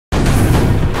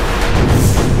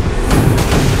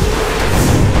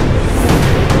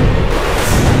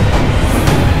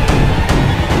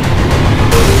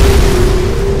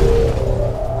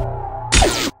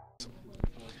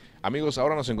Amigos,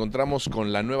 ahora nos encontramos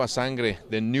con la nueva sangre,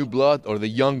 the new blood or the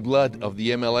young blood of the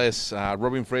MLS,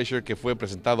 Robin Fraser, que fue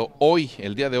presentado hoy,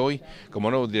 el día de hoy, como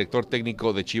nuevo director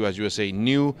técnico de Chivas USA,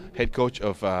 new head coach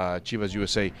of Chivas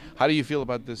USA. How do you feel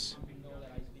about this?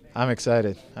 I'm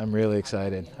excited. I'm really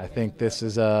excited. I think this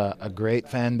is a great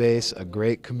fan base, a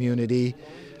great community.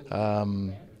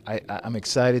 I'm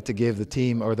excited to give the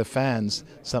team or the fans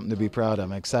something to be proud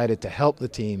of. I'm excited to help the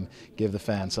team give the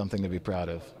fans something to be proud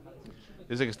of.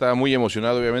 Dice que está muy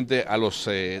emocionado, obviamente, a los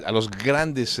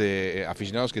grandes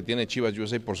aficionados que tiene Chivas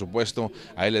USA, por supuesto,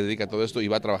 a él le dedica todo esto y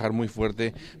va a trabajar muy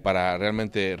fuerte para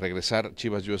realmente regresar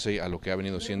Chivas USA a lo que ha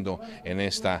venido siendo en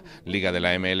esta liga de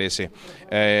la MLS.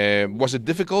 Was it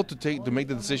difficult to make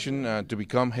the decision to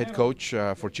become head coach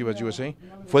for Chivas USA?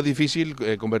 ¿Fue difícil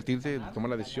convertirte,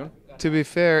 tomar la decisión? To be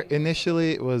fair,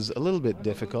 initially it was a little bit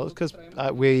difficult because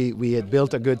we had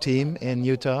built a good team in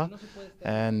Utah,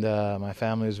 and my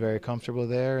family was very comfortable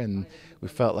there, and we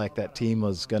felt like that team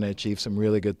was going to achieve some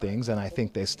really good things, and I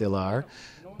think they still are.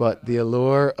 But the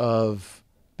allure of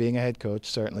being a head coach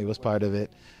certainly was part of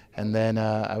it. And then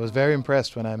I was very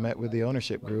impressed when I met with the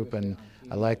ownership group, and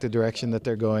I like the direction that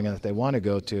they're going and that they want to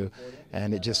go to.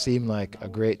 And it just seemed like a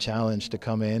great challenge to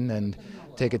come in and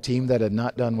take a team that had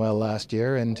not done well last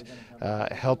year and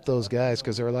help those guys,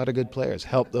 because there are a lot of good players,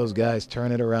 help those guys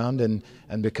turn it around and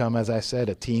become, as I said,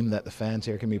 a team that the fans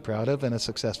here can be proud of and a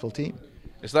successful team.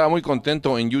 Estaba muy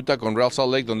contento en Utah con Real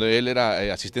Salt Lake, donde él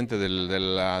era asistente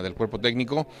del cuerpo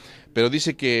técnico, pero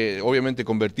dice que obviamente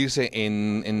convertirse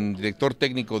en director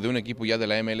técnico de un equipo ya de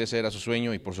la MLS era su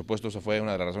sueño, y por supuesto eso fue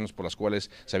una de las razones por las cuales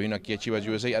se vino aquí a Chivas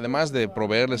USA, además de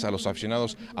proveerles a los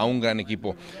aficionados a un gran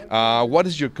equipo. What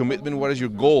is your commitment, what is your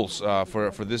goals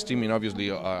for this team, and obviously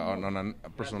on a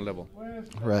personal level?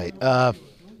 Right.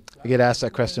 I get asked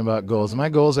that question about goals. My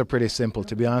goals are pretty simple.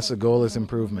 To be honest, the goal is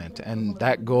improvement, and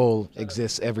that goal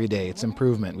exists every day. It's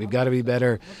improvement. We've got to be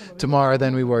better tomorrow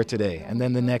than we were today, and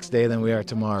then the next day than we are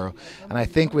tomorrow. And I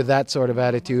think with that sort of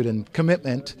attitude and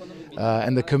commitment,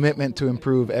 and the commitment to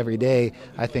improve every day,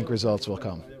 I think results will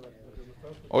come.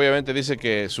 Obviamente dice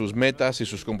que sus metas y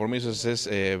sus compromisos es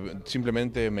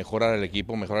simplemente mejorar el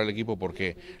equipo,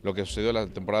 porque lo que sucedió la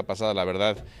temporada pasada, la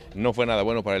verdad, no fue nada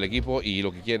bueno para el equipo, y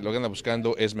lo que anda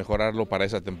buscando es mejorarlo para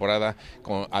esa temporada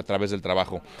a través del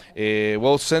trabajo.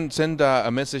 Well, send a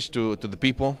message to the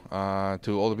people,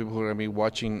 to all the people who are going to be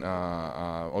watching,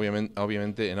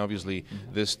 obviamente, and obviously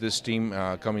this team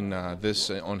coming on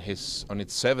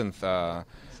its seventh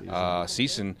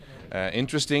season.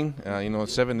 Interesting,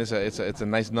 7 is it's a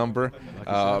nice number.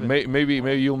 Maybe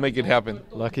you'll make it happen.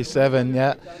 Lucky 7,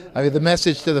 yeah. I mean, the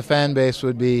message to the fan base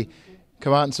would be,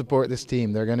 come out and support this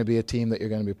team. They're going to be a team that you're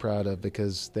going to be proud of,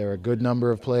 because they're a good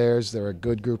number of players, they're a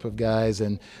good group of guys,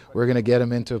 and we're going to get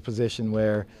them into a position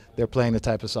where they're playing the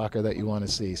type of soccer that you want to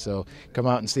see. So come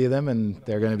out and see them, and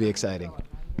they're going to be exciting.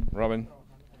 Robin,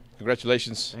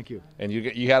 congratulations. Thank you. And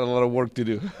you had a lot of work to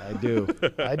do.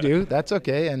 I do. That's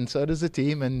okay, and so does the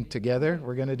team, and together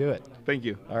we're going to do it. Thank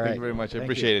you. All right. Thank you very much. I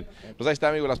appreciate it. Pues ahí está,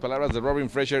 amigo, las palabras de Robin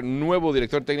Fraser, nuevo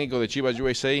director técnico de Chivas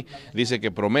USA. Dice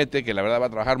que promete que la verdad va a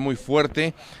trabajar muy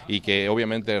fuerte y que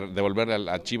obviamente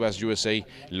devolverle a Chivas USA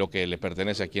lo que le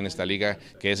pertenece aquí en esta liga,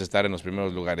 que es estar en los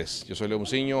primeros lugares. Yo soy Leo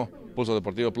Muciño, Pulso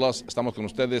Deportivo Plus. Estamos con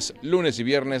ustedes lunes y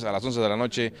viernes a las 11 de la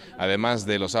noche, además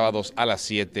de los sábados a las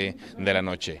 7 de la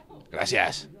noche.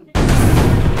 Gracias.